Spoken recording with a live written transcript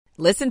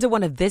Listen to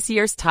one of this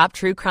year's top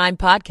true crime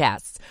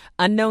podcasts.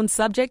 Unknown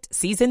Subject,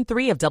 Season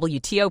 3 of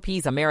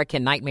WTOP's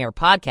American Nightmare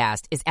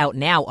podcast is out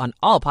now on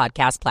all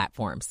podcast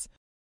platforms.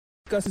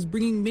 Gus is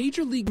bringing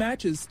major league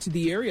matches to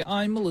the area.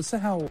 I'm Melissa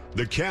Howell.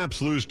 The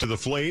Caps lose to the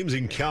Flames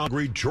in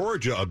Calgary,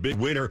 Georgia, a big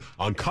winner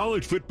on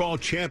College Football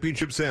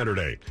Championship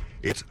Saturday.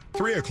 It's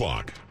 3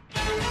 o'clock.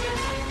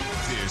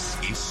 This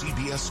is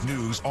CBS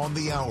News on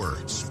the Hour,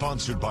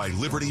 sponsored by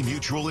Liberty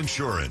Mutual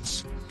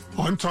Insurance.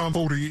 I'm Tom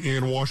Bodie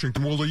in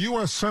Washington. Will the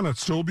U.S. Senate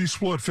still be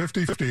split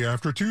 50-50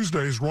 after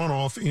Tuesday's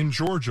runoff in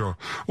Georgia?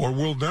 Or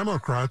will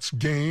Democrats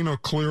gain a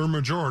clear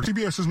majority?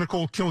 CBS's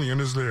Nicole Killian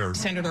is there.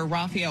 Senator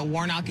Raphael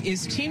Warnock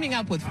is teaming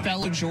up with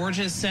fellow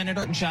Georgia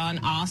Senator Jon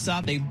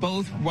Ossoff. They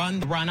both won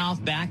the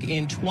runoff back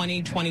in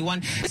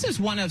 2021. This is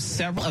one of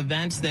several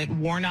events that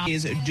Warnock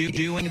is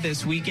doing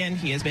this weekend.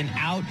 He has been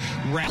out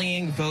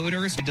rallying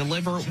voters to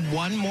deliver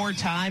one more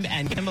time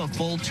and give him a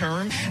full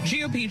term.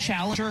 GOP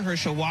challenger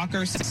Herschel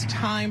Walker says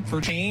time for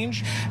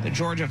change. The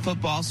Georgia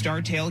football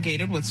star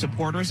tailgated with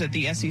supporters at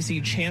the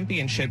SEC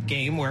championship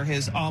game where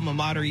his alma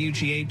mater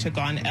UGA took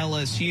on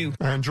LSU.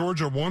 And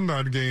Georgia won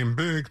that game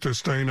big to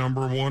stay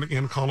number one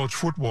in college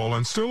football.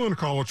 And still in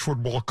college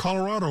football,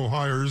 Colorado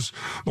hires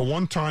the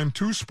one-time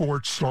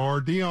two-sport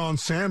star Deion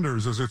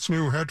Sanders as its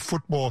new head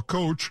football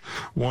coach.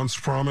 Once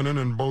prominent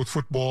in both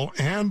football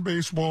and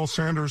baseball,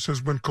 Sanders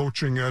has been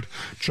coaching at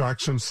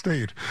Jackson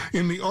State.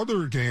 In the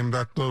other game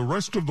that the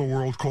rest of the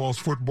world calls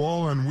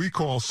football and we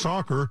call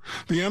soccer,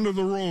 the end of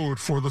the road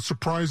for the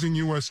surprising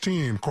U.S.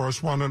 team.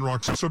 Correspondent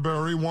Roxanne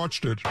Saberi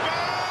watched it.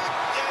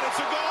 And it's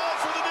a goal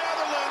for the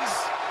Netherlands.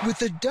 With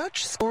the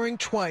Dutch scoring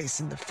twice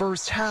in the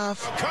first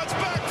half, Cuts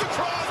back to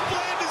Cross.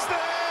 Blind is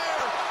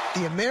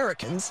there. the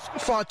Americans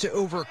fought to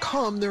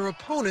overcome their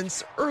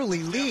opponent's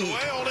early lead, Saved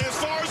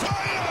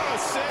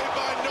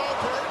by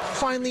Norbert.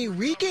 finally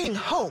regaining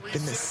hope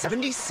in the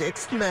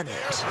 76th minute.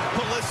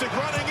 Pulisic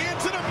running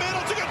into the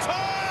middle to get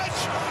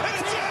touch. And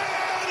it's in.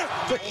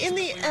 But in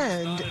the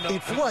end,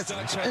 it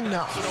wasn't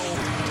enough.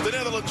 The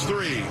Netherlands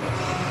 3,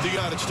 the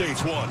United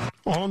States 1.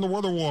 On the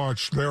Weather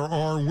Watch, there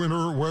are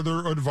winter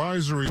weather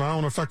advisories now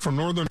in effect from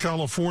Northern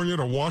California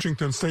to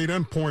Washington State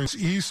and points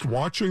east.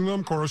 Watching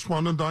them,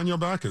 correspondent Danya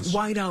Backus.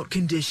 Whiteout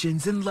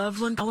conditions in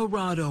Loveland,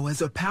 Colorado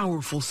as a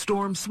powerful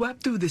storm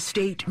swept through the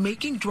state,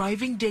 making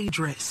driving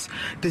dangerous.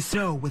 The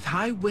snow with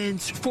high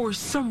winds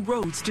forced some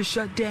roads to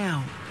shut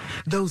down.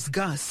 Those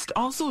gusts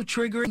also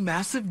triggering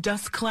massive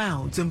dust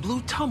clouds and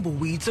blew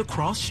tumbleweeds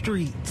across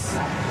streets.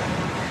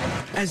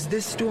 As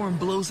this storm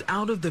blows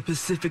out of the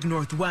Pacific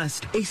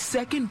Northwest, a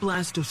second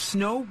blast of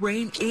snow,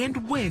 rain,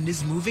 and wind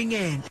is moving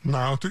in.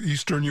 Now to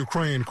eastern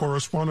Ukraine,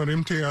 correspondent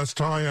Imtiaz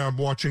Tayyab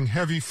watching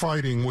heavy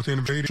fighting with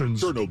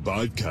invasions.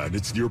 Chernobylka and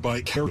its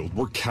nearby Karel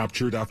were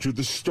captured after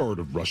the start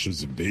of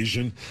Russia's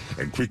invasion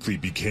and quickly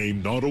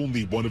became not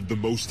only one of the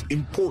most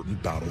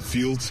important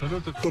battlefields,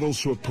 but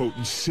also a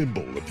potent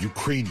symbol of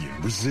Ukrainian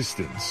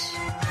resistance.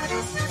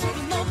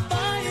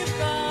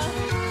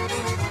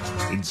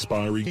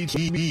 Inspiring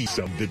ease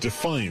of the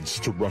defiance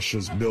to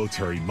Russia's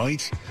military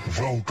might.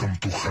 Welcome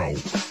to hell.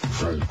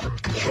 Welcome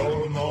to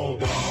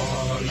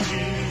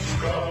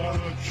hell.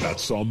 That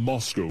saw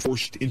Moscow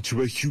forced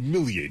into a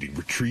humiliating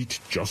retreat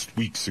just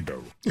weeks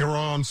ago.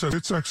 Iran says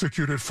it's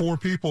executed 4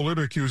 people it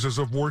accuses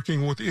of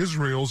working with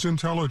Israel's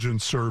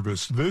intelligence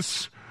service.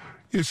 This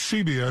is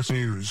CBS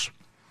News.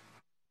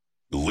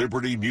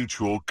 Liberty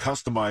Mutual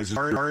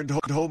customizes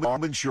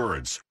home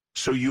insurance,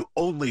 so you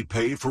only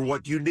pay for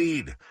what you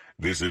need.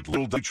 Visit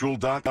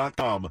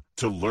littlemutual.com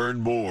to learn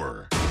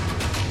more.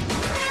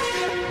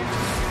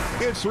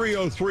 It's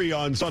 3:03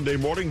 on Sunday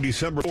morning,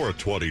 December 4th,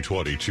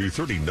 2022,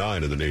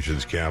 39 in the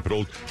nation's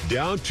capital,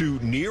 down to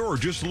near or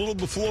just a little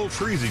below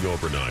freezing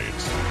overnight.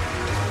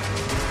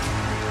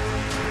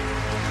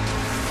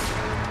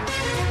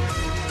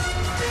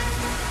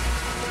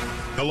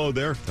 Hello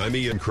there, I'm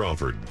Ian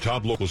Crawford.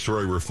 Top local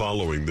story we're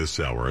following this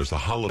hour as the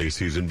holiday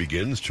season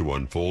begins to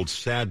unfold.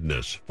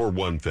 Sadness for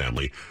one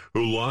family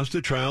who lost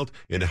a child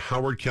in a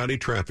Howard County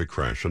traffic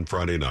crash on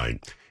Friday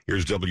night.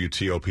 Here's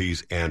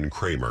WTOP's Ann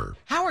Kramer.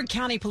 Howard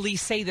County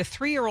police say the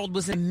 3-year-old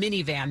was in a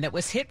minivan that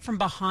was hit from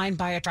behind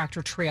by a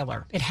tractor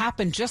trailer. It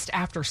happened just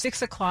after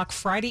 6 o'clock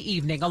Friday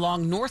evening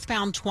along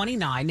northbound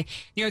 29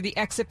 near the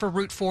exit for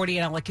Route 40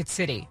 in Ellicott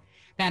City.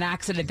 That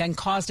accident then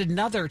caused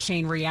another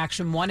chain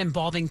reaction, one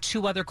involving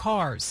 2 other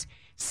cars.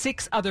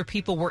 6 other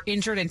people were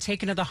injured and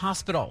taken to the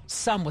hospital,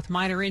 some with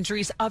minor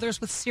injuries,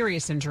 others with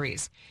serious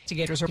injuries.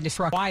 Investigators are looking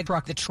to wide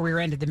truck the rear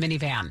end of the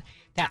minivan.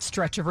 That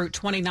stretch of Route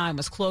 29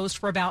 was closed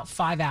for about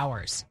 5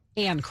 hours.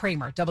 Ann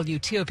Kramer,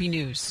 WTOP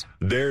News.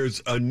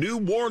 There's a new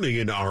warning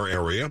in our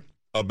area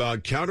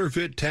about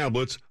counterfeit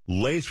tablets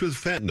laced with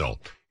fentanyl.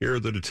 Here are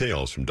the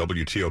details from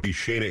WTOP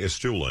Shayna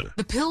Estulin.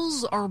 The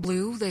pills are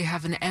blue. They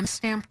have an M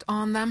stamped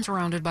on them,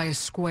 surrounded by a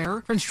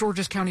square. Prince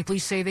George's County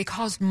Police say they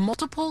caused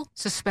multiple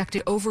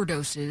suspected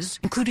overdoses,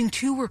 including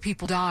 2 where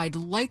people died,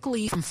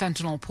 likely from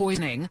fentanyl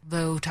poisoning,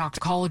 though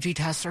toxicology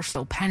tests are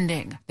still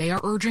pending. They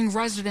are urging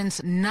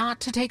residents not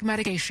to take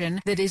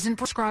medication that isn't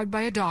prescribed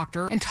by a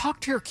doctor and talk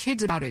to your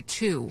kids about it,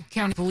 too.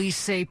 County police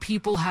say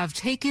people have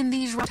taken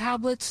these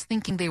tablets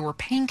thinking they were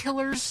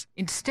painkillers.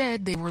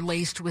 Instead, they were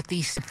laced with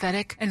the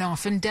synthetic and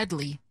often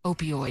deadly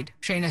opioid.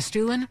 Shayna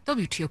Estulin,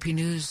 WTOP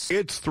News.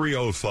 It's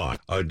 3:05.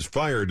 A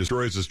fire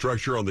destroys a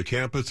structure on the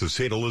campus of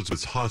St.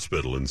 Elizabeth's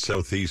Hospital in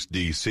southeast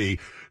D.C.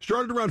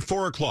 Started around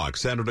 4 o'clock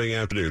Saturday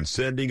afternoon,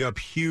 sending up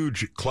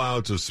huge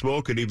clouds of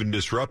smoke and even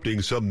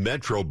disrupting some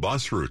metro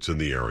bus routes in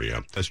the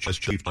area. As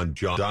Chief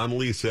John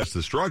Donnelly says,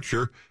 the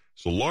structure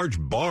is a large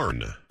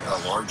barn.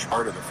 A large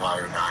part of the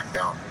fire knocked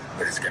down,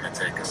 but it's going to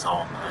take us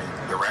all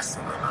night, the rest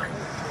of the night,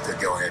 to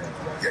go ahead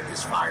and get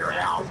this fire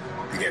out,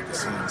 to get the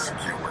scene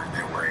secure,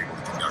 and we're able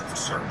to conduct the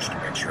search to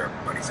make sure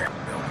everybody's out of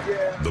the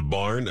building. The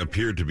barn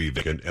appeared to be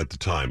vacant at the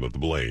time of the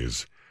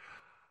blaze.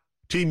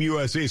 Team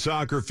USA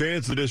soccer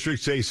fans in the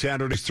district say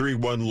Saturday's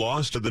 3-1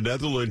 loss to the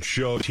Netherlands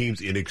showed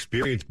team's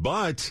inexperience,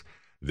 but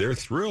they're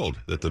thrilled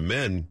that the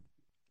men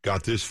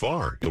got this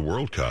far in the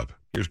World Cup.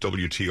 Here's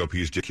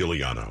WTOP's Dick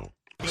Iliano.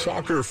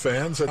 Soccer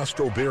fans at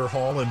Astro Beer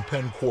Hall in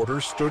Penn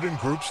Quarters stood in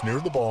groups near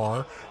the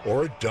bar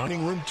or at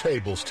dining room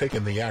tables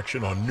taking the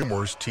action on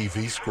numerous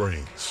TV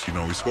screens. You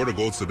know, we scored a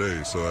goal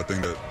today, so I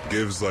think that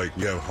gives,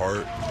 we have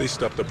heart. They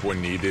stepped up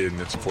when needed, and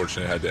it's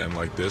unfortunate it had to end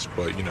like this,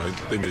 but,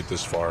 they made it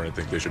this far, and I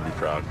think they should be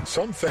proud.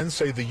 Some fans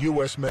say the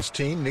U.S. men's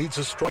team needs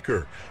a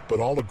striker,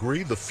 but all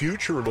agree the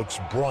future looks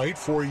bright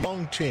for a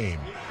young team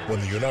when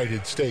the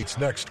United States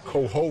next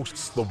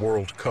co-hosts the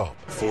World Cup.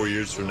 4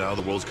 years from now,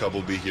 the World Cup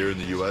will be here in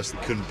the U.S.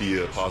 It couldn't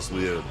be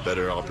possibly a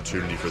better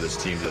opportunity for this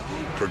team to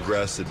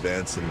progress,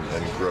 advance,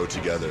 and grow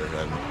together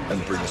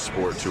and bring the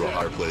sport to a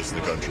higher place in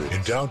the country.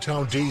 In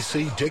downtown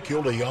D.C., Dick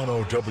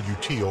Iuliano,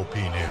 WTOP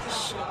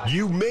News.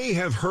 You may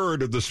have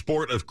heard of the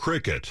sport of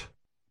cricket,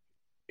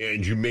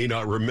 and you may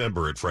not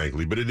remember it,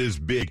 frankly, but it is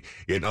big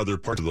in other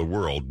parts of the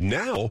world.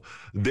 Now,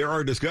 there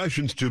are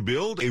discussions to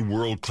build a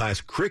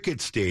world-class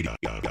cricket stadium.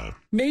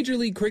 Major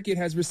League Cricket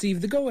has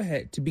received the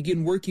go-ahead to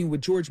begin working with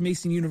George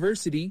Mason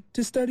University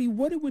to study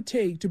what it would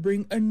take to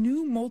bring a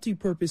new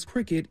multi-purpose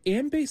cricket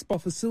and baseball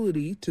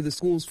facility to the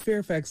school's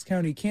Fairfax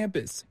County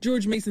campus.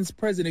 George Mason's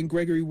president,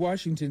 Gregory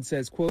Washington,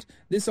 says, quote,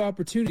 "This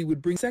opportunity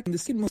would bring the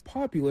second most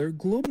popular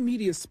global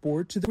media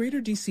sport to the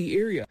greater D.C.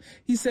 area."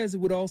 He says it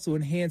would also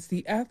enhance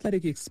the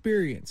athletic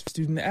experience for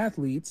student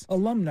athletes,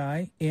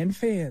 alumni, and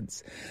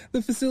fans.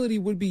 The facility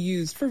would be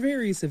used for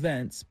various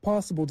events.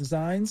 Possible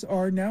designs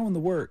are now in the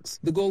works.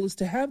 The goal is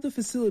to have the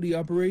facility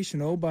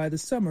operational by the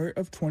summer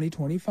of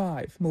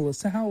 2025.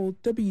 Melissa Howell,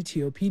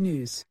 WTOP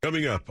News.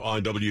 Coming up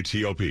on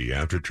WTOP,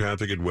 after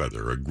traffic and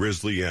weather, a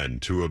grisly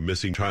end to a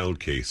missing child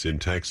case in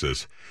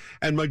Texas.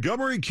 And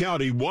Montgomery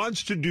County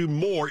wants to do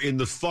more in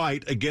the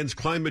fight against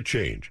climate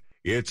change.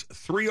 It's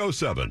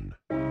 3:07.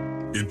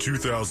 In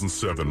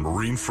 2007,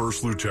 Marine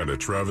First Lieutenant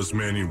Travis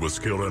Manion was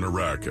killed in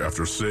Iraq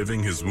after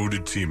saving his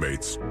wounded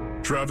teammates.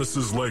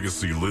 Travis's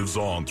legacy lives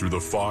on through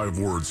the 5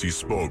 words he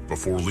spoke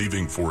before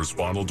leaving for his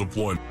final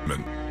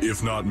deployment.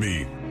 If not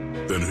me,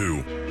 then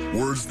who?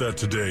 Words that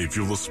today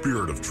fuel the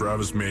spirit of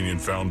Travis Manion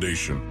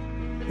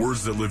Foundation.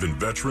 Words that live in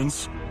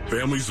veterans,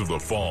 families of the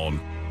fallen,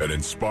 and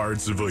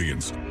inspired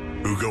civilians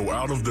who go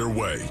out of their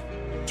way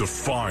to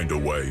find a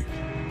way,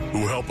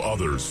 who help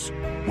others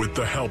with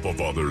the help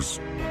of others,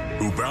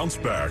 who bounce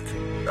back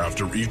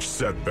after each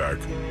setback,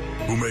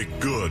 who make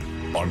good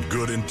on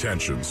good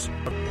intentions.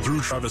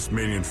 Through Travis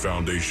Manion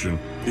Foundation,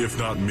 if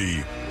not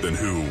me, then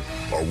who,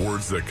 are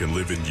words that can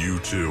live in you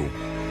too.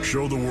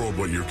 Show the world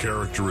what your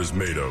character is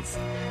made of,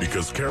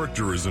 because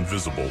character is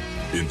invisible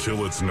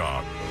until it's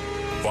not.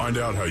 Find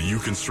out how you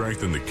can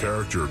strengthen the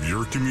character of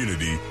your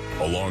community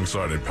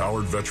alongside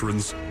empowered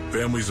veterans,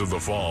 families of the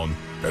fallen,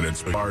 and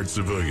inspired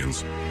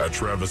civilians at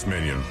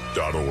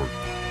TravisManion.org.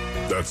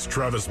 That's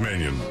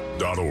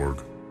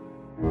TravisManion.org.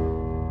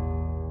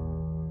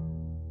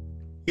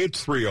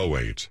 It's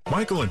 3:08.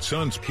 Michael &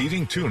 Son's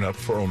heating tune-up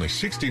for only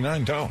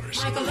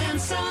 $69. Michael &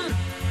 Son.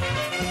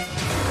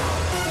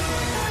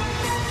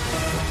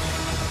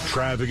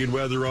 Traffic and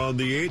weather on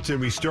the 8th,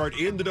 and we start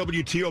in the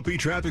WTOP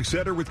Traffic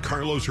Center with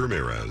Carlos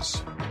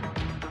Ramirez.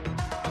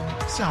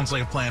 Sounds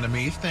like a plan to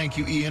me. Thank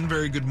you, Ian.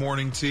 Very good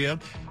morning to you.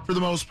 For the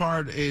most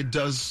part, it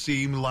does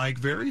seem like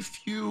very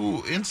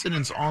few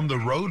incidents on the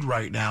road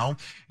right now.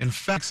 In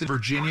fact, in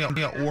Virginia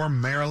or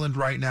Maryland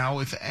right now,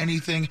 if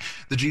anything,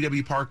 the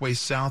GW Parkway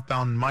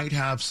southbound might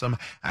have some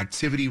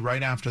activity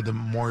right after the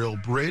Memorial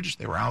Bridge.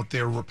 They were out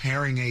there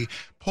repairing a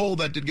pole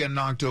that did get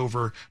knocked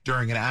over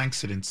during an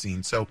accident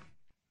scene. So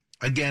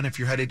again, if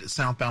you're headed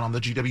southbound on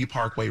the GW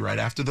Parkway right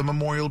after the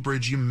Memorial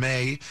Bridge, you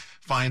may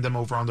find them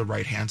over on the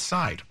right-hand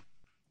side.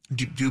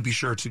 Do be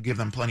sure to give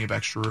them plenty of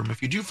extra room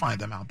if you do find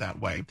them out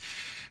that way.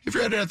 If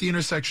you're headed at the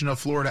intersection of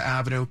Florida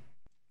Avenue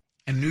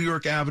And New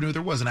York Avenue,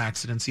 there was an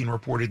accident scene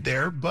reported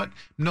there, but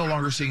no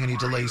longer seeing any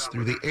delays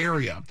through the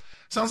area.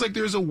 Sounds like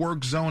there's a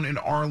work zone in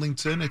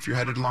Arlington. If you're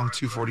headed along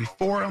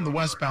 244 on the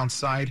westbound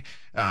side,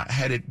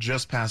 headed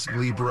just past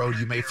Glebe Road,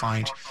 you may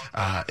find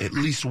at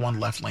least one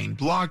left lane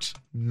blocked,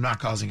 not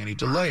causing any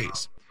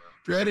delays.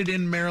 If you're headed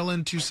in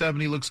Maryland,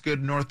 270 looks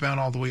good northbound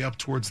all the way up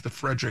towards the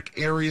Frederick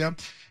area.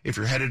 If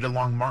you're headed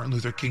along Martin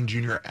Luther King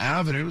Jr.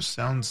 Avenue,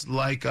 sounds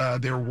like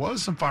there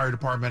was some fire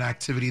department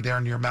activity there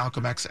near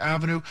Malcolm X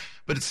Avenue,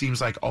 but it seems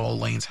like all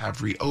lanes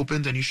have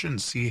reopened and you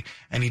shouldn't see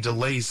any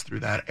delays through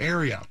that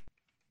area.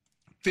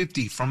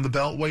 50 from the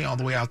Beltway all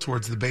the way out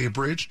towards the Bay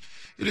Bridge.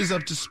 It is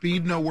up to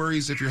speed. No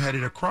worries if you're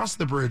headed across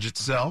the bridge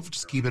itself.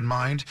 Just keep in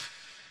mind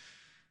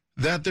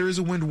that there is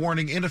a wind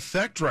warning in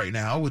effect right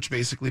now, which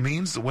basically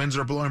means the winds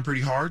are blowing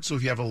pretty hard. So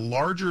if you have a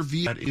larger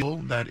vehicle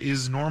that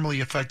is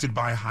normally affected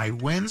by high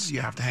winds,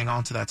 you have to hang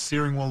on to that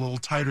steering wheel a little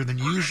tighter than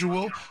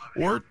usual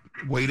or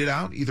wait it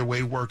out. Either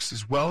way works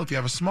as well. If you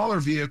have a smaller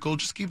vehicle,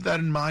 just keep that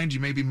in mind. You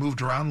may be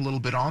moved around a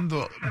little bit on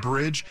the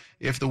bridge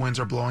if the winds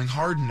are blowing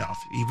hard enough.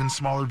 Even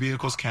smaller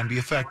vehicles can be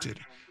affected.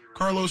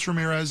 Carlos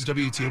Ramirez,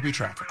 WTOP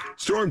Traffic.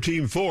 Storm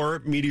Team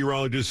 4,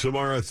 meteorologist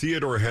Samara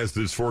Theodore has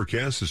this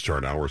forecast to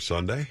start our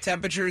Sunday.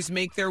 Temperatures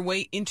make their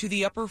way into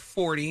the upper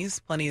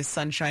 40s. Plenty of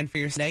sunshine for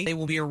your day. They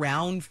will be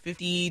around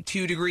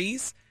 52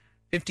 degrees,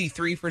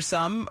 53 for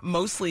some,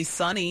 mostly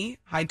sunny.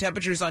 High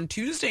temperatures on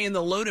Tuesday in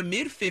the low to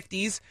mid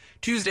 50s.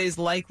 Tuesday is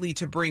likely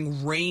to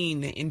bring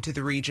rain into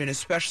the region,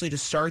 especially to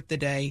start the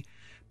day.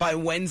 By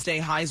Wednesday,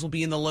 highs will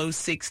be in the low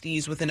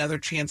 60s with another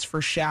chance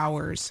for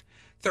showers.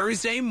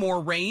 Thursday,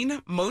 more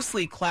rain,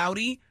 mostly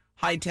cloudy,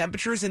 high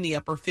temperatures in the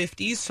upper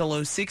 50s to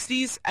low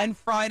 60s. And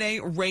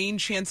Friday, rain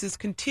chances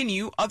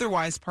continue,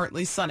 otherwise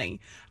partly sunny.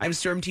 I'm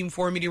Storm Team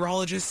 4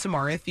 meteorologist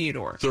Samara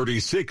Theodore.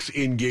 36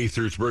 in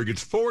Gaithersburg.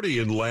 It's 40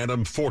 in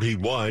Lanham,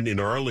 41 in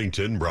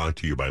Arlington. Brought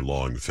to you by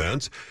Long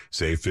Fence.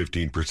 Save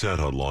 15%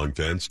 on Long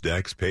Fence,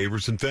 decks,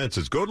 pavers, and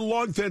fences. Go to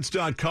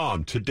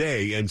longfence.com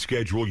today and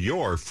schedule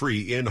your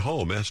free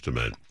in-home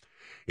estimate.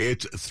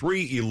 It's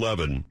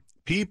 3:11.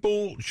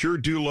 People sure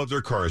do love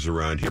their cars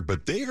around here,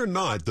 but they are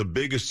not the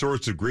biggest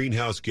source of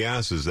greenhouse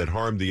gases that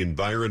harm the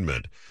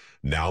environment.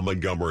 Now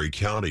Montgomery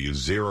County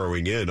is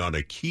zeroing in on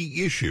a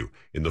key issue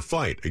in the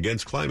fight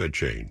against climate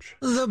change.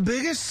 The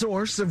biggest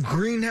source of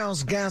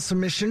greenhouse gas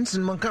emissions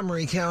in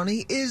Montgomery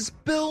County is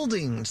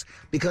buildings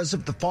because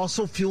of the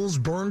fossil fuels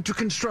burned to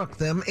construct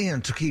them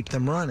and to keep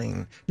them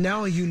running.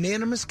 Now a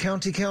unanimous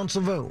county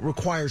council vote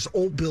requires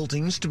old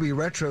buildings to be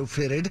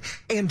retrofitted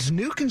and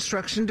new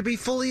construction to be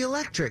fully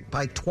electric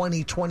by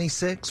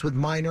 2026 with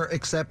minor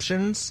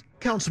exceptions.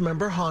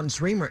 Councilmember Hans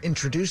Remer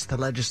introduced the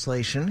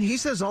legislation. He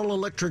says all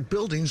electric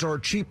buildings are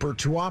cheaper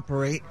to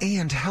operate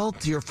and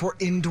healthier for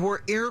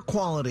indoor air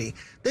quality.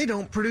 They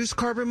don't produce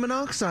carbon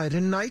monoxide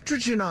and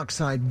nitrogen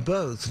oxide,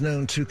 both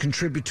known to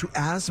contribute to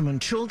asthma in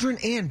children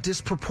and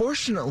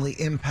disproportionately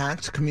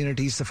impact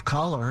communities of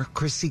color.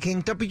 Chrissy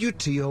King,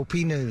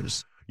 WTOP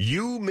News.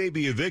 You may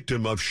be a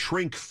victim of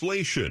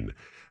shrinkflation.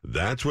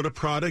 That's when a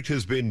product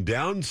has been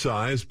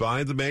downsized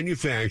by the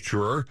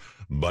manufacturer,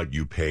 but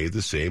you pay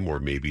the same or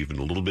maybe even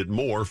a little bit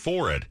more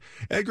for it.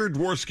 Edgar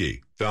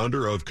Dworsky,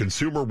 founder of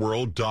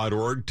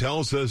ConsumerWorld.org,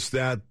 tells us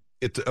that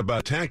it's about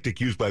a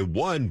tactic used by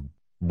one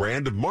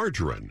brand of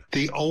margarine.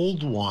 The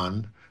old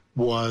one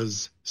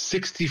was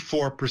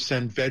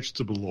 64%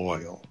 vegetable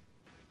oil.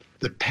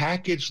 The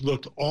package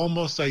looked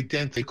almost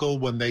identical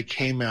when they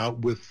came out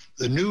with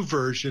the new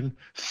version,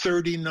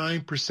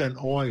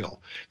 39%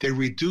 oil. They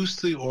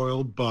reduced the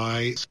oil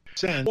by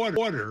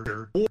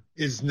water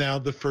is now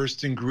the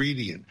first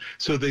ingredient.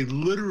 So they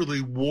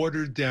literally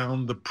watered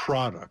down the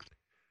product.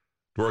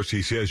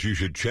 Dorsey says you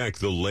should check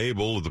the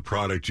label of the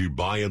product you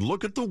buy and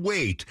look at the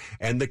weight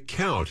and the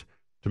count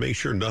to make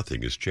sure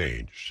nothing has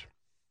changed.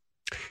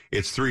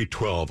 It's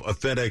 3:12. A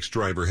FedEx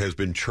driver has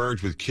been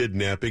charged with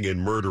kidnapping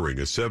and murdering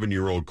a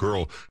 7-year-old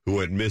girl who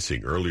went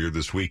missing earlier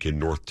this week in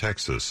North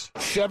Texas.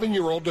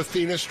 7-year-old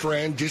Athena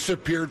Strand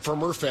disappeared from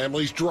her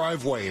family's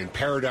driveway in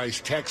Paradise,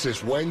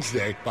 Texas,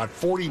 Wednesday, about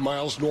 40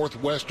 miles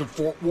northwest of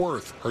Fort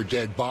Worth. Her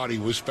dead body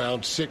was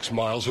found 6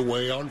 miles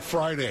away on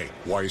Friday.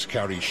 Wise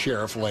County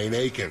Sheriff Lane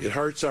Aiken. It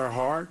hurts our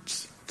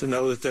hearts to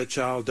know that that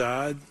child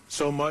died,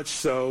 so much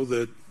so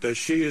that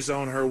she is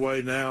on her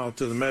way now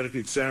to the medical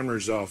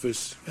examiner's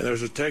office, and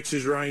there's a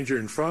Texas Ranger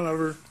in front of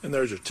her, and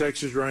there's a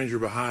Texas Ranger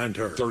behind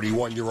her.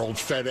 31-year-old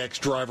FedEx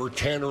driver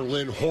Tanner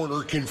Lynn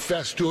Horner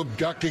confessed to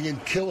abducting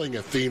and killing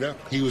Athena.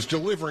 He was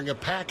delivering a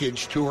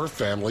package to her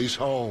family's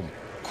home.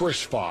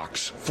 Chris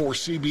Fox for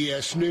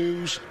CBS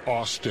News,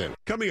 Austin.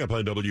 Coming up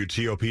on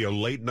WTOP, a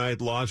late-night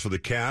loss for the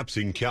Caps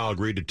in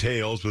Calgary.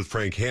 Details with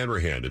Frank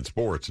Hanrahan in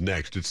sports.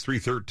 Next, it's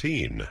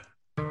 3:13.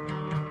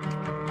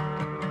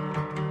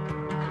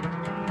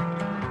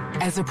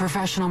 As a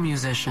professional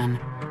musician,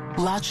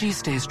 Lachi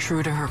stays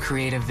true to her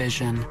creative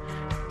vision,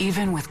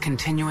 even with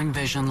continuing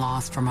vision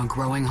loss from a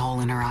growing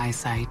hole in her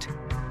eyesight.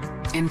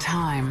 In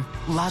time,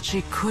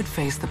 Lachi could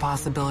face the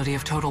possibility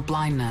of total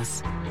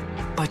blindness,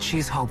 but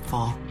she's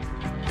hopeful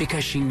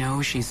because she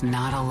knows she's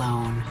not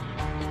alone.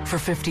 For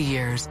 50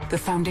 years, the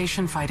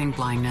Foundation Fighting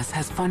Blindness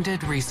has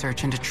funded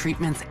research into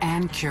treatments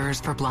and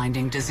cures for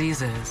blinding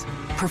diseases,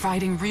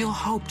 providing real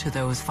hope to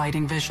those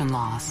fighting vision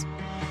loss.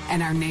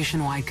 And our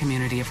nationwide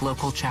community of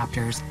local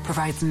chapters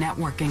provides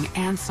networking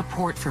and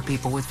support for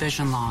people with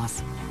vision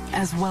loss,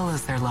 as well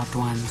as their loved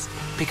ones,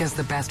 because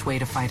the best way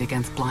to fight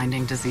against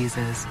blinding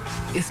diseases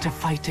is to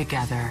fight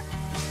together.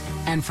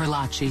 And for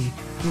Lachi,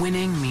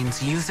 winning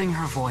means using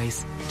her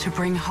voice to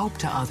bring hope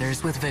to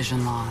others with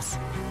vision loss.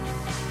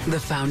 The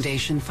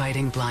Foundation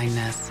Fighting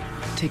Blindness.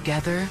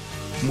 Together,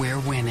 we're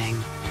winning.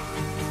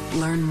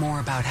 Learn more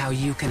about how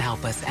you can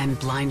help us end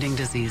blinding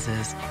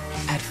diseases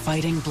at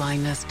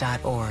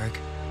fightingblindness.org.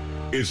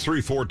 It's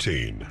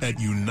 3:14. At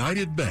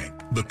United Bank,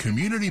 the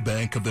community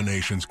bank of the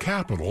nation's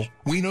capital,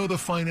 we know the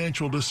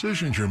financial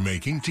decisions you're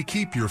making to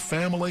keep your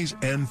families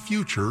and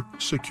future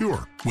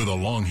secure. With a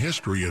long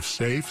history of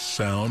safe,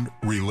 sound,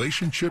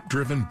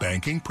 relationship-driven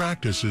banking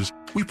practices,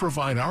 we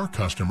provide our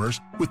customers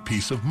with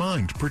peace of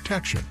mind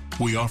protection.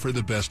 We offer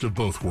the best of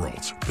both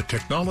worlds, the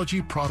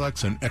technology,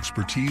 products, and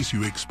expertise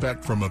you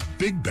expect from a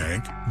big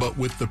bank, but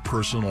with the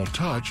personal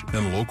touch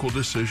and local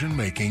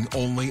decision-making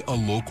only a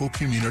local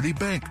community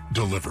bank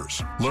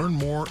delivers. Learn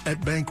more at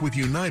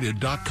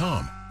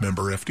bankwithunited.com.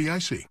 Member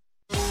FDIC.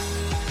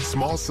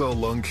 Small cell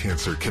lung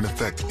cancer can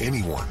affect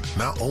anyone,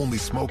 not only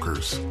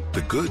smokers.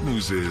 The good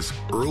news is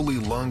early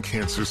lung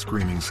cancer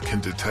screenings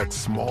can detect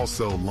small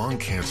cell lung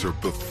cancer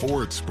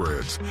before it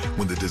spreads,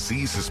 when the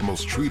disease is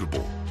most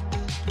treatable.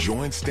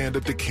 Join Stand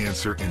Up to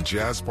Cancer and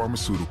Jazz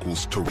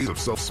Pharmaceuticals to raise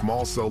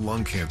small cell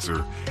lung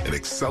cancer and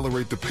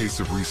accelerate the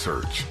pace of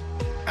research.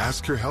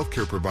 Ask your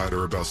healthcare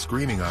provider about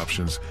screening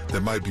options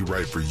that might be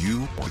right for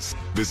you.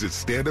 Visit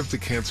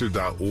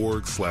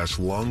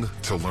standuptocancer.org/lung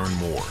to learn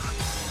more.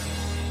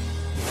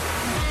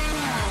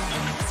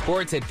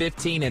 Sports at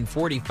 15 and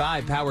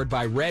 45, powered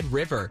by Red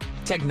River.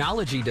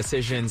 Technology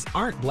decisions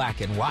aren't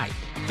black and white.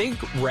 Think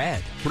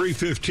red.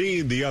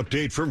 3:15, the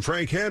update from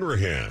Frank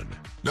Hanrahan.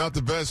 Not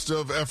the best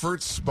of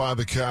efforts by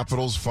the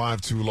Capitals.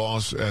 5-2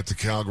 loss at the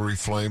Calgary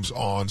Flames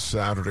on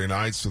Saturday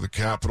night. So the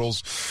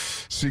Capitals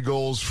see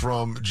goals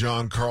from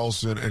John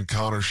Carlson and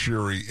Connor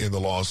Sheary in the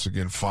loss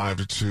again,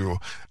 5-2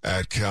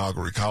 at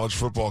Calgary. College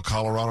football,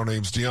 Colorado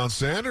names Deion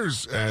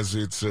Sanders as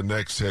its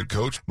next head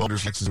coach.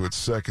 Munters next to its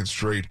second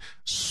straight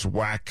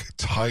SWAC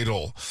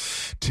title.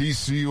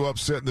 TCU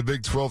upset in the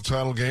Big 12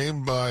 title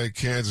game by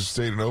Kansas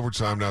State in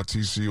overtime. Now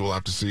TCU will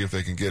have to see if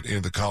they can get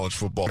into college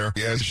football.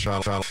 As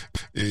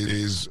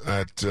is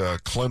at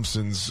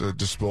Clemson's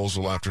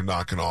disposal after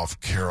knocking off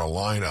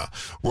Carolina.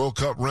 World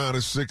Cup round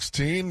of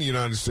 16. The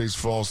United States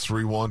falls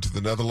 3-1 to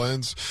the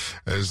Netherlands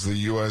as the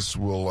U.S.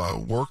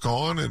 will work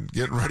on and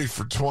get ready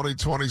for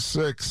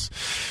 2026.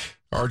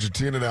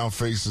 Argentina now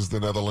faces the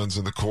Netherlands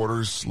in the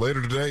quarters.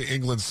 Later today,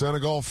 England,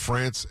 Senegal,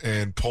 France,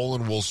 and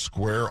Poland will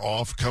square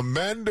off.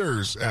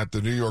 Commanders at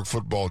the New York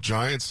Football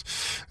Giants.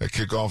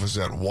 Kickoff is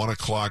at 1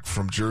 o'clock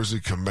from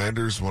Jersey.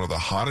 Commanders, one of the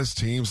hottest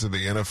teams in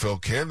the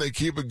NFL. Can they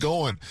keep it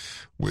going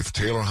with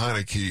Taylor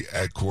Heineke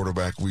at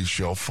quarterback? We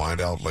shall find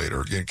out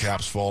later. Again,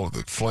 Caps fall to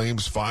the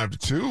Flames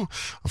 5-2.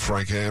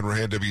 Frank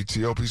Hanrahan,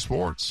 WTOP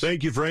Sports.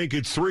 Thank you, Frank.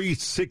 It's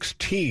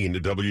 3:16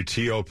 at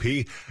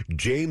WTOP.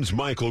 James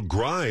Michael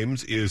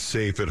Grimes is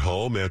safe at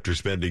home after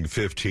spending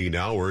 15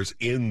 hours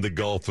in the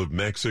Gulf of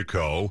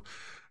Mexico.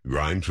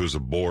 Grimes was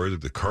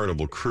aboard the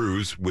Carnival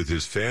cruise with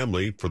his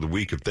family for the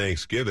week of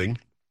Thanksgiving.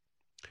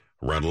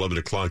 Around 11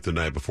 o'clock the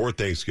night before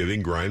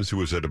Thanksgiving, Grimes, who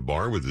was at a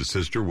bar with his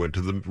sister, went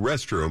to the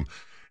restroom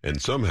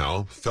and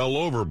somehow fell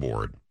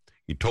overboard.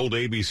 He told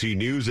ABC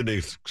News in an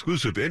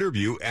exclusive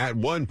interview at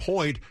one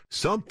point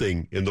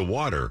something in the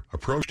water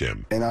approached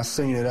him. And I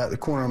seen it at the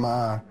corner of my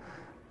eye,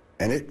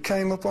 and it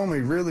came up on me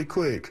really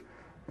quick.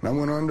 And I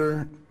went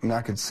under, and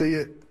I could see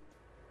it.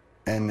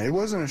 And it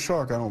wasn't a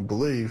shark, I don't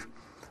believe,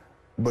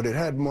 but it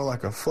had more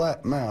like a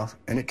flat mouth.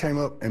 And it came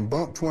up and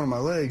bumped one of my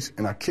legs,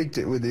 and I kicked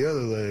it with the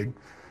other leg.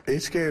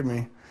 It scared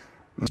me.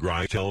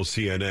 Grimes tells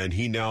CNN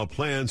he now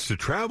plans to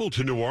travel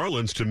to New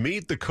Orleans to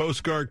meet the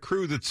Coast Guard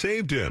crew that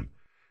saved him.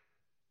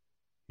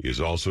 He is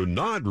also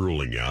not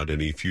ruling out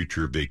any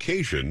future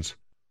vacations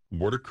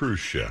aboard a cruise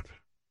ship.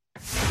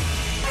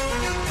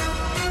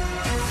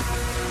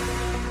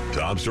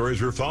 Top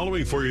stories we're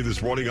following for you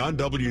this morning on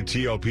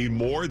WTOP.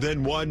 More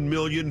than 1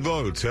 million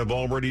votes have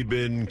already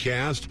been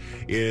cast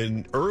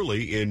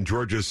early in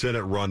Georgia's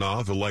Senate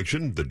runoff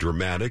election. The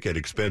dramatic and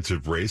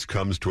expensive race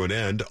comes to an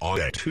end on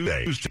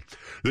Tuesday.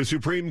 The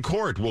Supreme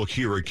Court will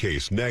hear a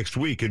case next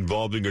week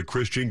involving a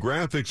Christian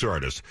graphics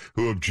artist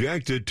who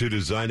objected to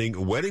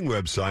designing wedding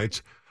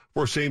websites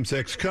for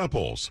same-sex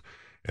couples.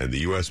 And the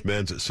U.S.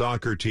 men's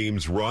soccer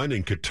team's run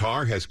in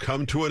Qatar has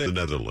come to an end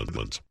in the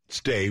Netherlands.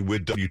 Stay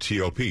with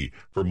WTOP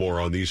for more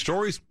on these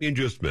stories in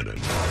just a minute.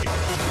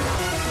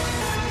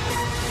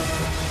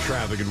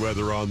 Traffic and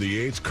weather on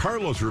the 8s.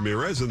 Carlos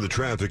Ramirez in the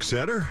traffic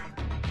center.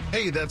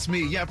 Hey, that's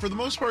me. Yeah, for the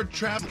most part,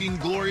 traffic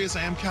glorious.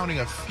 I am counting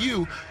a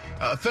few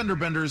fender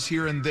benders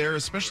here and there,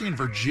 especially in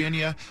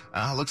Virginia.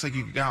 Looks like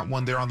you got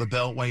one there on the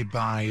Beltway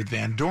by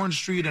Van Dorn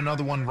Street,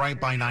 another one right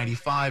by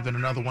 95, and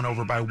another one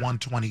over by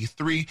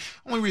 123.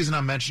 Only reason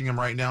I'm mentioning them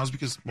right now is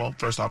because, well,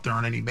 first off, there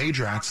aren't any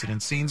major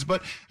accident scenes.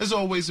 But as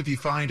always, if you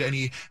find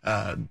any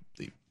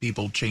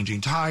people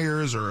changing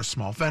tires or a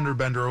small fender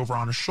bender over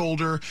on a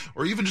shoulder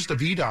or even just a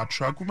VDOT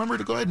truck, remember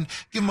to go ahead and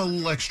give them a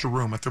little extra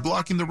room. If they're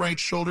blocking the right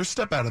shoulder,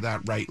 step out of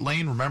that right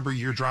lane. Remember,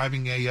 you're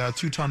driving a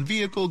 2-ton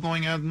vehicle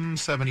going at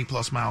 70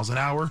 plus miles an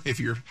hour if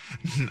you're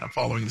not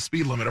following the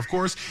speed limit, of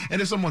course. And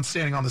if someone's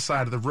standing on the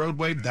side of the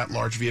roadway, that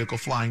large vehicle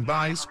flying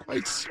by is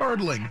quite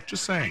startling.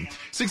 Just saying.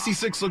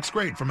 66 looks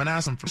great from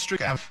Manassas. For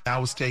Strict now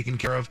was taken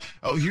care of.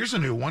 Oh, here's a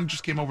new one.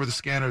 Just came over the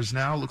scanners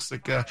now. Looks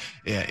like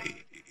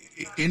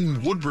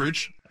in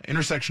Woodbridge,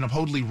 intersection of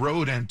Hoadley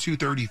Road and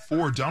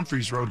 234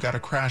 Dumfries Road, got a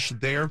crash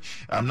there.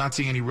 I'm not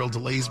seeing any real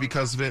delays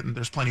because of it, and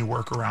there's plenty of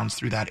workarounds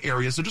through that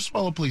area. So just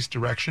follow police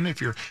direction if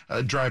you're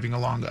driving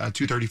along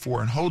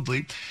 234 in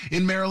Hoadley.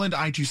 In Maryland,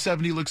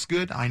 I-270 looks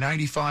good.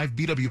 I-95,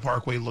 BW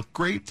Parkway look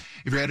great.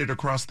 If you're headed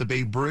across the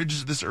Bay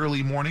Bridge this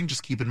early morning,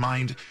 just keep in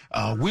mind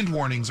wind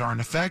warnings are in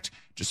effect.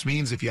 Just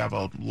means if you have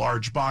a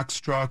large box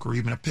truck or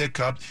even a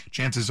pickup,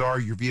 chances are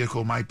your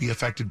vehicle might be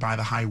affected by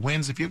the high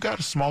winds. If you've got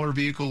a smaller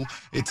vehicle,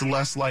 it's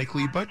less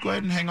likely, but go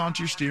ahead and hang on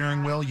to your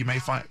steering wheel. You may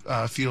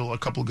feel a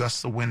couple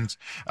gusts of wind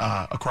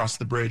across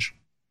the bridge.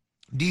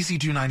 DC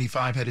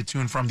 295 headed to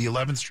and from the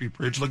 11th Street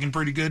Bridge, looking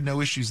pretty good. No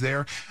issues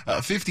there.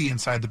 50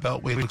 inside the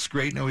Beltway looks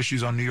great. No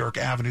issues on New York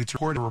Avenue to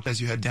report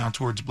as you head down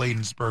towards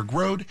Bladensburg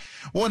Road.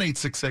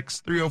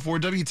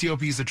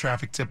 1-866-304-WTOP is the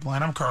traffic tip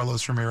line. I'm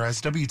Carlos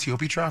Ramirez,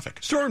 WTOP Traffic.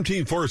 Storm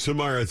Team 4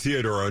 Samara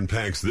Theodore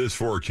unpacks this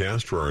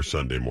forecast for our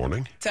Sunday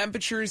morning.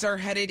 Temperatures are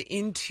headed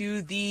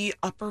into the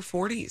upper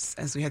 40s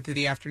as we head through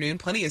the afternoon.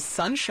 Plenty of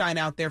sunshine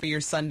out there for your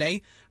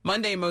Sunday.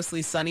 Monday,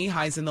 mostly sunny,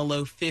 highs in the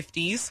low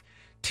 50s.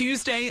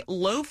 Tuesday,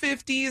 low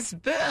 50s,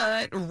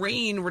 but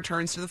rain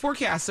returns to the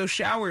forecast, so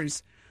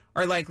showers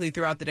are likely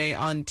throughout the day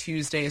on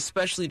Tuesday,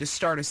 especially to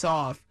start us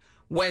off.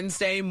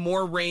 Wednesday,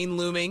 more rain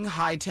looming.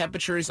 High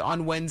temperatures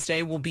on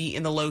Wednesday will be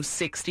in the low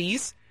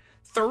 60s.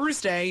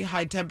 Thursday,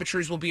 high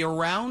temperatures will be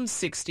around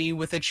 60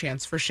 with a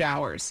chance for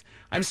showers.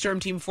 I'm Storm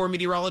Team 4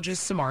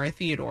 meteorologist Samara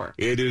Theodore.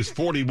 It is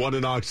 41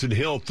 in Oxon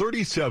Hill,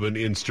 37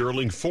 in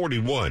Sterling,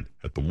 41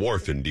 at the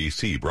Wharf in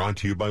D.C. Brought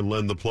to you by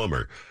Len the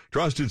Plumber.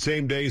 Trusted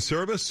same-day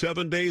service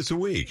 7 days a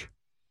week.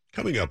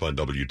 Coming up on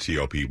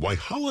WTOP, why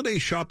holiday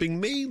shopping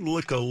may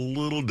look a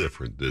little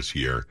different this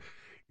year.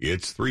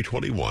 It's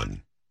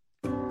 3:21.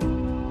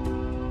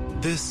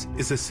 This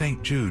is a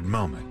St. Jude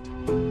moment.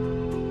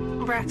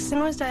 Braxton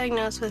was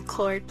diagnosed with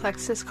choroid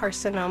plexus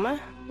carcinoma,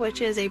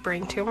 which is a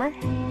brain tumor.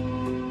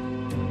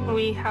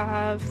 We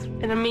have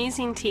an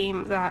amazing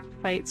team that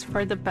fights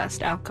for the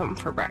best outcome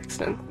for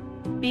Braxton.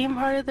 Being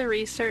part of the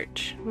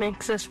research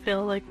makes us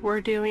feel like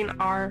we're doing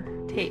our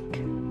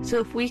take. So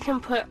if we can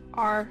put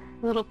our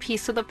little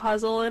piece of the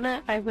puzzle in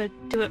it, I would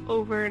do it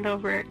over and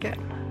over again.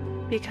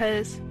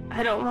 Because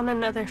I don't want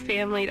another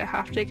family to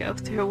have to go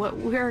through what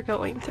we're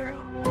going through.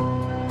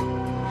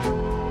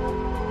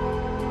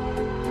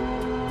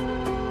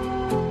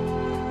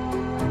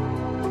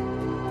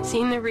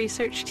 Seeing the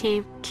research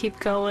team keep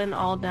going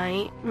all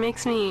night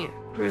makes me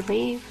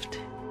relieved.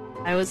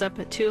 I was up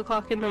at 2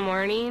 o'clock in the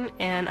morning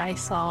and I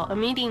saw a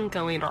meeting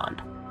going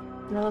on.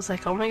 And I was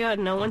like, oh my God,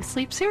 no one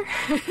sleeps here?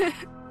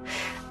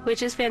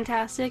 Which is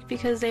fantastic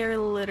because they are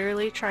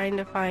literally trying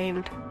to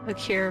find a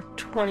cure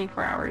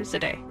 24 hours a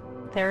day.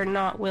 They're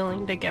not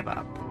willing to give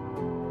up.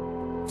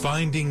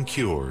 Finding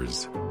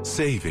cures,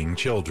 saving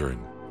children.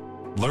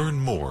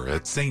 Learn more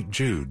at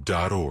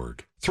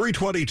stjude.org.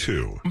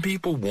 3:22.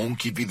 People won't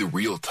give you the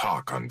real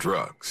talk on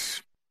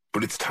drugs,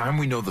 but it's time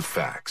we know the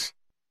facts.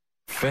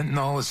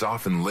 Fentanyl is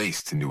often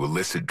laced into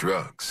illicit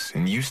drugs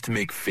and used to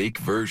make fake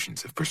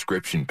versions of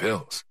prescription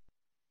pills.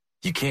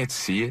 You can't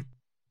see it,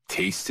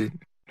 taste it,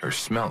 or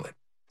smell it.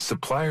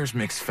 Suppliers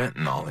mix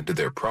fentanyl into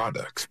their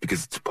products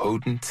because it's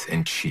potent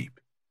and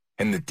cheap,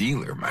 and the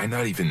dealer might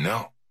not even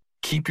know.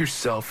 Keep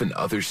yourself and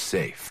others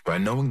safe by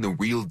knowing the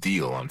real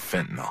deal on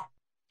fentanyl.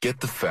 Get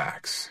the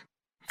facts.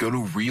 Go to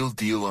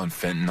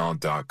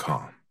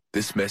realdealonfentanyl.com.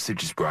 This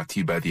message is brought to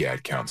you by the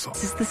Ad Council.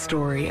 This is the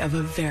story of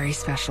a very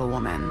special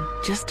woman.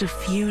 Just a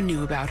few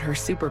knew about her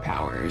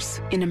superpowers.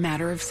 In a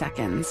matter of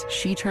seconds,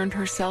 she turned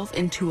herself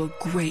into a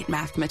great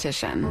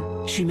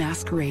mathematician. She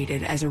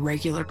masqueraded as a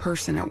regular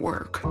person at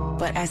work,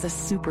 but as a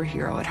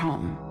superhero at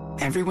home.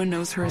 Everyone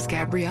knows her as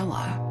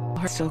Gabriella.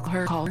 Still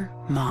call her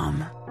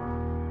Mom.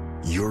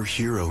 Your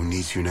hero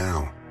needs you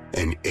now,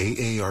 and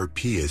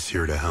AARP is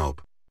here to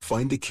help.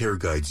 Find the care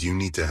guides you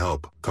need to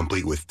help,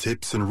 complete with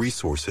tips and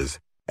resources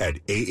at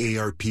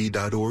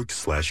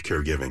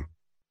aarp.org/caregiving.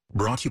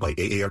 Brought to you by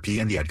AARP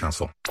and the Ad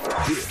Council.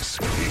 This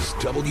is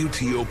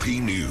WTOP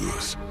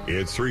News.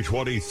 It's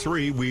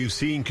 3:23. We've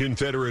seen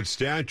Confederate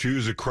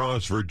statues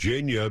across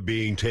Virginia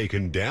being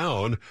taken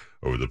down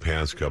over the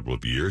past couple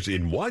of years.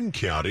 In one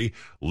county,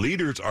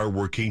 leaders are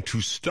working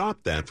to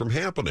stop that from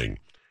happening.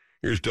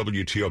 Here's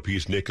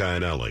WTOP's Nick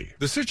Iannelli.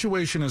 The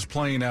situation is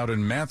playing out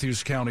in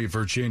Matthews County,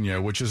 Virginia,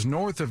 which is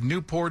north of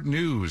Newport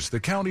News. The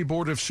County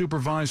Board of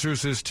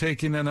Supervisors is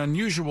taking an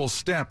unusual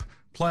step,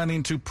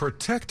 planning to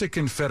protect a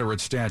Confederate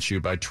statue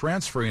by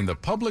transferring the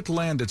public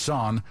land it's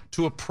on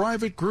to a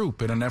private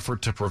group in an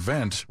effort to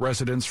prevent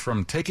residents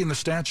from taking the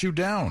statue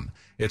down.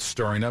 It's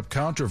stirring up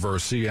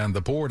controversy, and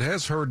the board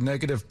has heard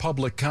negative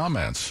public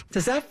comments.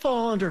 Does that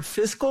fall under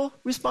fiscal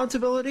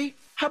responsibility?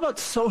 How about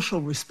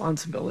social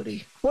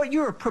responsibility? What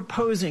you're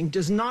proposing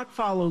does not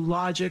follow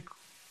logic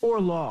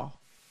or law.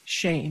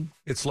 Shame.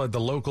 It's led the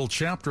local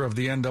chapter of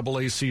the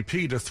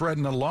NAACP to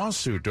threaten a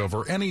lawsuit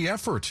over any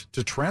effort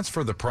to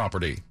transfer the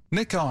property.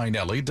 Nick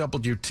Iannelli,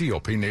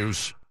 WTOP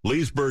News.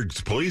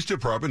 Leesburg's police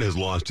department has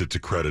lost its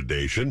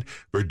accreditation.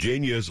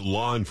 Virginia's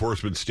Law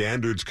Enforcement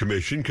Standards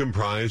Commission,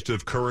 comprised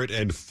of current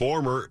and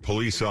former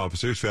police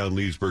officers, found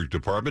Leesburg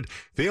Department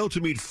failed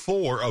to meet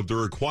 4 of the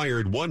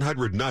required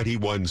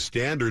 191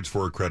 standards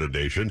for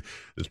accreditation.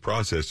 This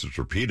process is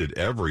repeated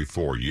every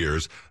 4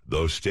 years.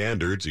 Those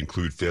standards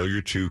include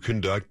failure to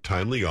conduct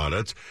timely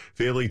audits,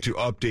 failing to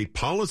update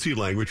policy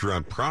language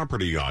around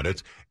property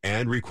audits,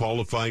 and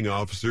requalifying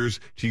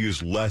officers to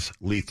use less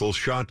lethal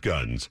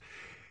shotguns.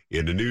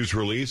 In a news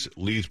release,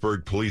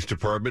 Leesburg Police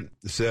Department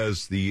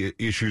says the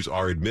issues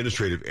are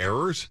administrative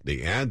errors.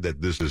 They add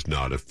that this does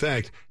not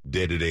affect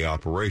day-to-day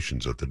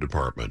operations of the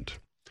department.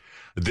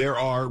 There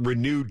are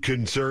renewed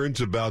concerns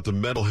about the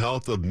mental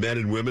health of men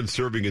and women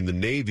serving in the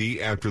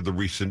Navy after the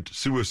recent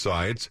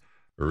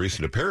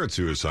apparent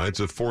suicides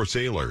of 4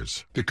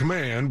 sailors. The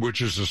command,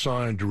 which is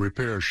assigned to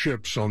repair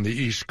ships on the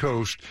East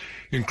Coast,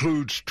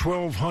 includes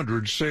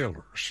 1,200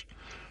 sailors,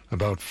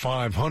 about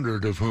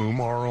 500 of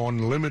whom are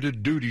on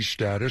limited duty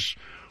status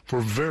for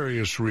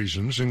various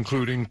reasons,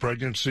 including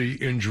pregnancy,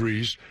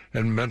 injuries,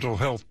 and mental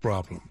health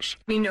problems.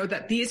 We know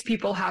that these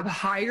people have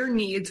higher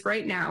needs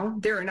right now.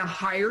 They're in a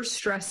higher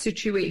stress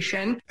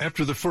situation.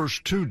 After the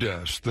first 2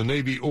 deaths, the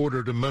Navy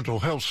ordered a mental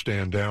health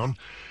stand-down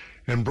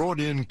and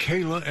brought in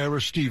Kayla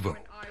Aristivo,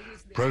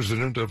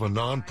 president of a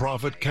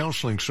nonprofit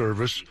counseling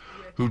service,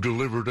 who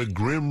delivered a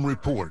grim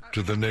report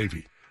to the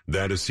Navy.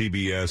 That is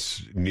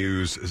CBS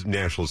News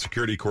national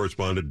security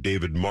correspondent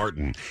David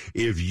Martin.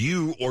 If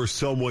you or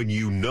someone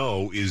you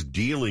know is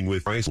dealing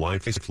with Lifeline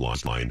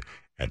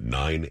at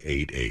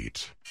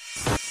 988.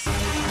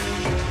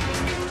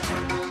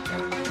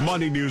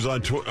 Money news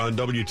on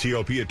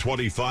WTOP at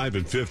 25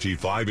 and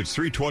 55. It's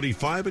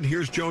 3:25, and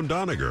here's Joan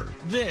Doniger.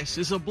 This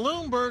is a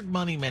Bloomberg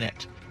Money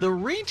Minute. The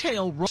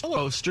retail roller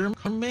coaster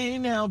may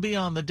now be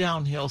on the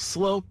downhill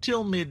slope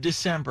till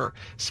mid-December,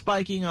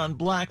 spiking on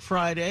Black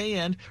Friday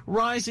and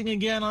rising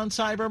again on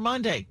Cyber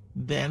Monday.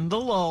 Then the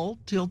lull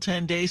till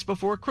 10 days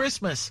before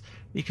Christmas,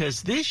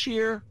 because this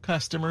year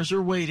customers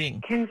are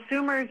waiting.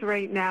 Consumers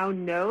right now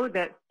know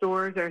that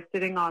stores are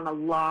sitting on a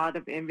lot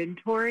of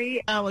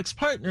inventory. Alex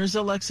Partners'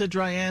 Alexa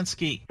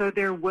Dryansky. So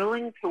they're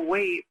willing to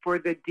wait for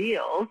the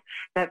deals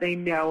that they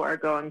know are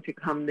going to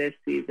come this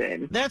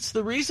season. That's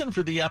the reason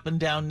for the up and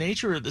down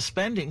nature of the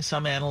spending.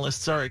 Some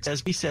analysts are,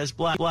 as he says,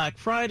 Black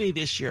Friday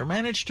this year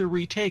managed to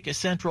retake a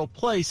central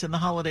place in the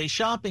holiday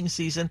shopping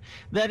season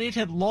that it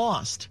had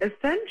lost.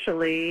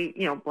 Essentially,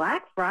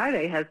 Black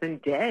Friday has been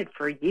dead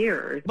for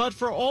years. But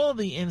for all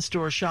the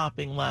in-store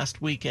shopping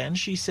last weekend,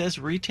 she says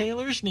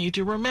retailers need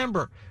to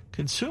remember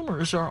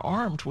consumers are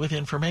armed with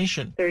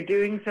information. They're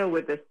doing so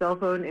with a cell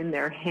phone in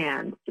their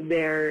hand.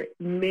 They're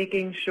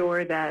making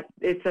sure that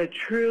it's a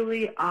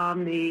truly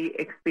omni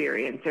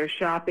experience. They're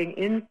shopping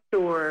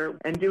in-store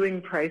and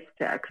doing price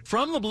checks.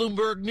 From the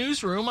Bloomberg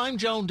Newsroom, I'm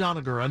Joan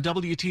Doniger on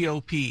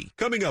WTOP.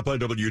 Coming up on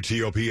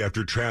WTOP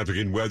after traffic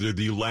and weather,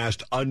 the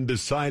last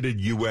undecided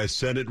U.S.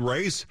 Senate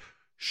race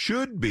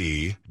should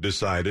be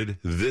decided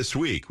this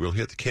week. We'll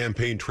hit the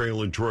campaign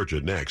trail in Georgia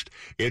next.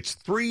 It's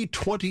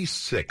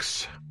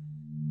 3:26.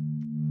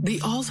 The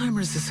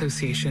Alzheimer's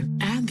Association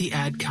and the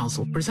Ad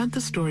Council present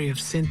the story of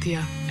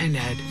Cynthia and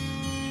Ed.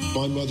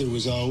 My mother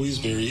was always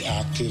very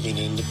active and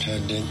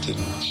independent,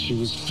 and she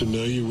was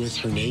familiar with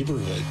her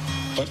neighborhood.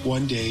 But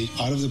one day,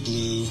 out of the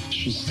blue,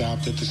 she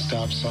stopped at the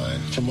stop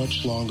sign for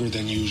much longer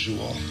than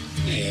usual.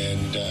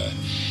 And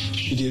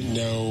she didn't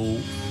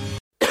know.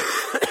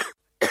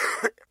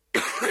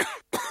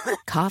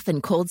 Cough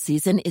and cold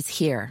season is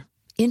here.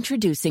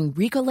 Introducing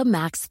Ricola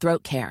Max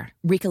Throat Care,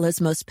 Ricola's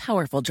most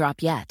powerful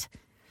drop yet.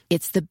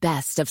 It's the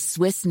best of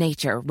Swiss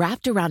nature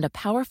wrapped around a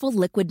powerful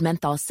liquid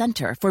menthol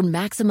center for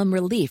maximum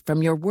relief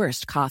from your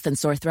worst cough and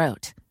sore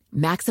throat.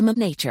 Maximum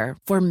nature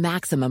for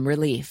maximum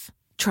relief.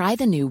 Try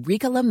the new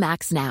Ricola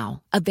Max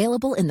now,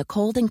 available in the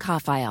cold and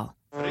cough aisle.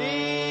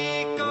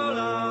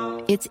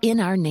 Ricola. It's in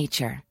our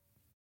nature.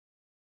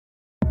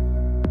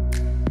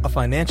 A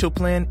financial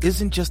plan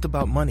isn't just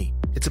about money.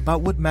 It's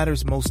about what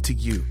matters most to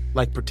you,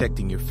 like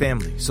protecting your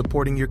family,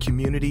 supporting your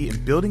community,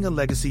 and building a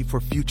legacy for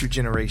future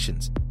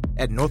generations.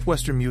 At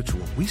Northwestern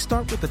Mutual, we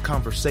start with a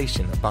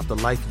conversation about the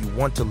life you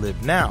want to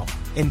live now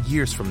and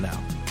years from now.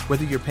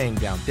 Whether you're paying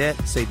down debt,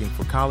 saving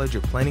for college,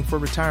 or planning for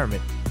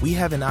retirement, we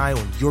have an eye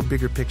on your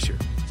bigger picture.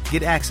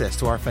 Get access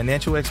to our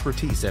financial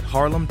expertise at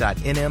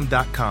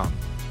harlem.nm.com.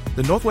 The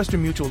The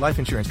Northwestern Mutual Life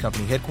Insurance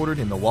Company, headquartered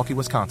in Milwaukee,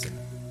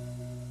 Wisconsin.